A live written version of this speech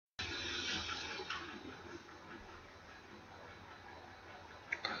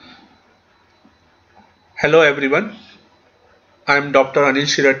Hello everyone, I am Dr. Anil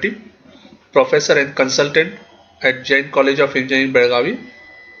Shirati, Professor and Consultant at Jain College of Engineering, Belgavi.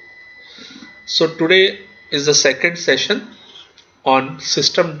 So today is the second session on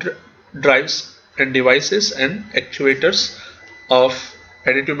system drives and devices and actuators of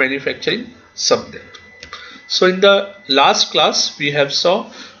additive manufacturing subject. So in the last class we have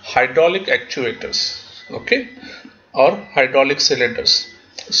saw hydraulic actuators, okay, or hydraulic cylinders.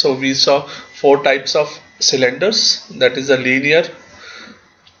 So we saw four types of cylinders, that is a linear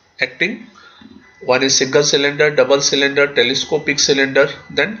acting. One is single cylinder, double cylinder, telescopic cylinder,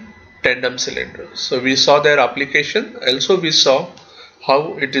 then tandem cylinder. So we saw their application. Also we saw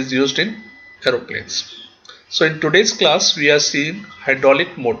how it is used in aeroplanes. So in today's class we are seeing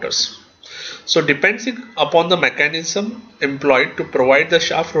hydraulic motors. So depending upon the mechanism employed to provide the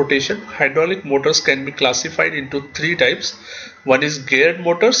shaft rotation, hydraulic motors can be classified into three types. One is geared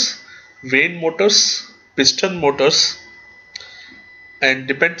motors, vane motors, piston motors, and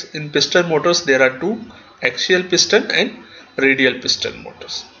depends in piston motors there are two, axial piston and radial piston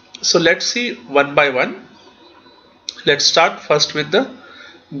motors. So let's see one by one. Let's start first with the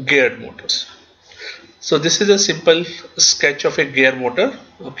geared motors. So this is a simple sketch of a gear motor.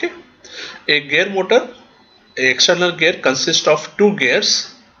 Okay, a gear motor, a external gear consists of two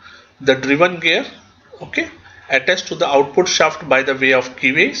gears, the driven gear, okay, attached to the output shaft by the way of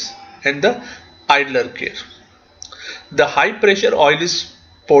keyways, and the idler gear. The high pressure oil is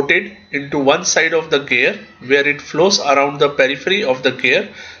ported into one side of the gear where it flows around the periphery of the gear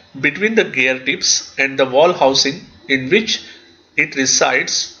between the gear tips and the wall housing in which it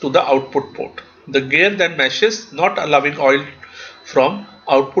resides to the output port. The gear then meshes, not allowing oil from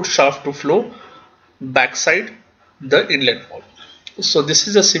output shaft to flow backside the inlet valve. So this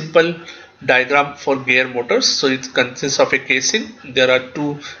is a simple diagram for gear motors. So it consists of a casing. There are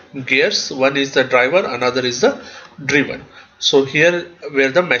two gears. One is the driver, another is the driven. So here where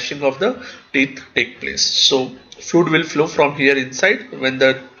the meshing of the teeth take place. So fluid will flow from here inside. When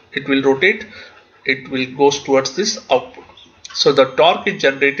it will rotate, it will go towards this output. So the torque is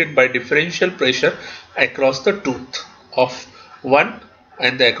generated by differential pressure across the tooth of one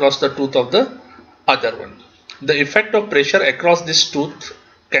and across the tooth of the other one. The effect of pressure across this tooth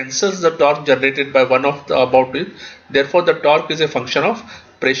cancels the torque generated by one of the above tooth. Therefore, the torque is a function of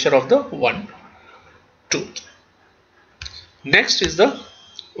pressure of the one tooth. Next is the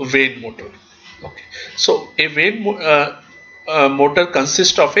vane motor. Okay, so a vane motor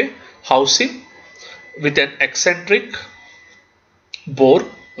consists of a housing with an eccentric bore.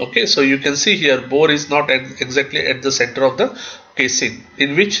 Okay, so you can see here bore is not exactly at the center of the casing,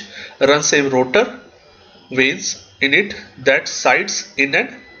 in which runs a rotor vanes in it that sides in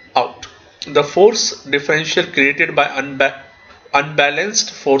and out. The force differential created by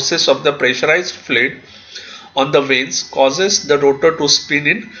unbalanced forces of the pressurized fluid on the vanes causes the rotor to spin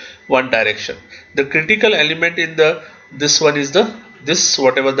in one direction. The critical element in this one is this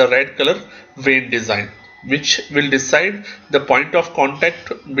whatever the red color vane design, which will decide the point of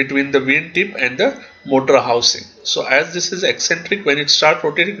contact between the vane tip and the motor housing. So as this is eccentric, when it starts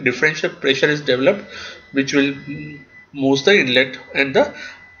rotating, differential pressure is developed, which will move the inlet and the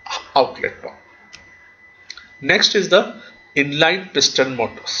outlet. Next is the inline piston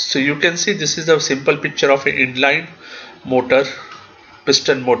motor. So you can see this is a simple picture of an inline motor,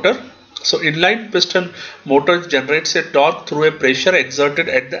 piston motor. So inline piston motor generates a torque through a pressure exerted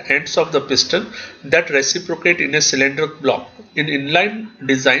at the ends of the piston that reciprocate in a cylinder block. In inline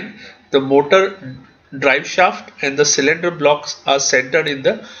design, the motor drive shaft and the cylinder blocks are centered in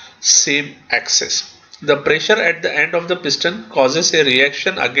the same axis. The pressure at the end of the piston causes a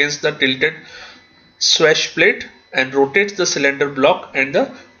reaction against the tilted swash plate and rotates the cylinder block and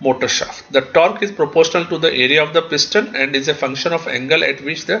the motor shaft. The torque is proportional to the area of the piston and is a function of angle at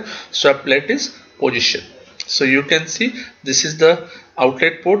which the swap plate is positioned. So you can see this is the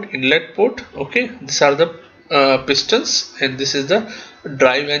outlet port, inlet port. Okay, these are the pistons, and this is the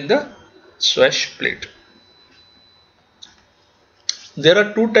drive and the swash plate. There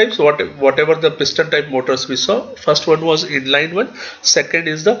are two types, whatever the piston type motors we saw. First one was inline one, second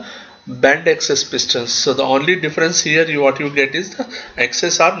is the band axis pistons. So the only difference here what you get is the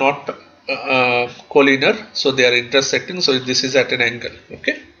axes are not collinear, so they are intersecting, so this is at an angle.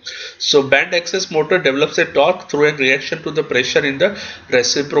 Okay, so band axis motor develops a torque through a reaction to the pressure in the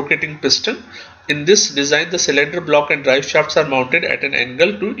reciprocating piston. In this design, the cylinder block and drive shafts are mounted at an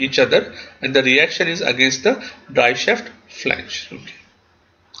angle to each other, and the reaction is against the drive shaft flange. Okay,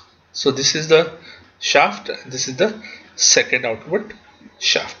 so this is the shaft, this is the second output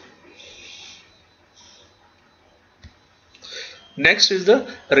shaft. Next is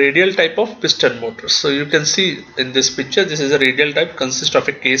the radial type of piston motor. So you can see in this picture, this is a radial type, consists of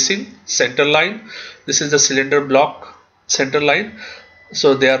a casing, center line. This is the cylinder block center line.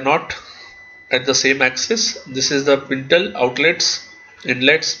 So they are not at the same axis. This is the pintle, outlets,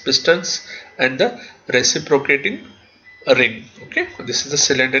 inlets, pistons, and the reciprocating ring. Okay, this is the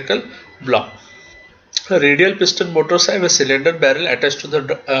cylindrical block. Radial piston motors have a cylinder barrel attached to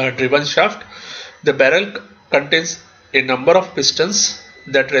the driven shaft. The barrel contains a number of pistons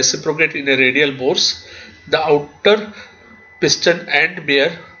that reciprocate in a radial bores. The outer piston end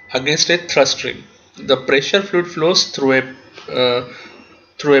bear against a thrust ring. The pressure fluid flows through a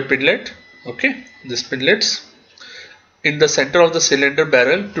pinlet. Okay, these pinlets in the center of the cylinder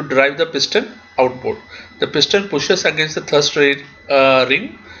barrel to drive the piston outboard. The piston pushes against the thrust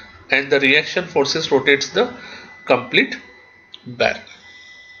ring and the reaction forces rotates the complete barrel.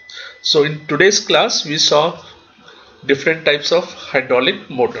 So in today's class we saw different types of hydraulic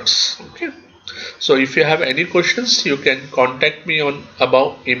motors. Okay. So if you have any questions, you can contact me on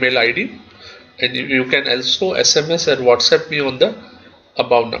above email ID, and you can also SMS and WhatsApp me on the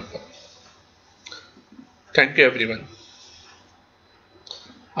above number. Thank you everyone.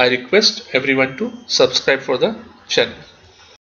 I request everyone to subscribe for the channel.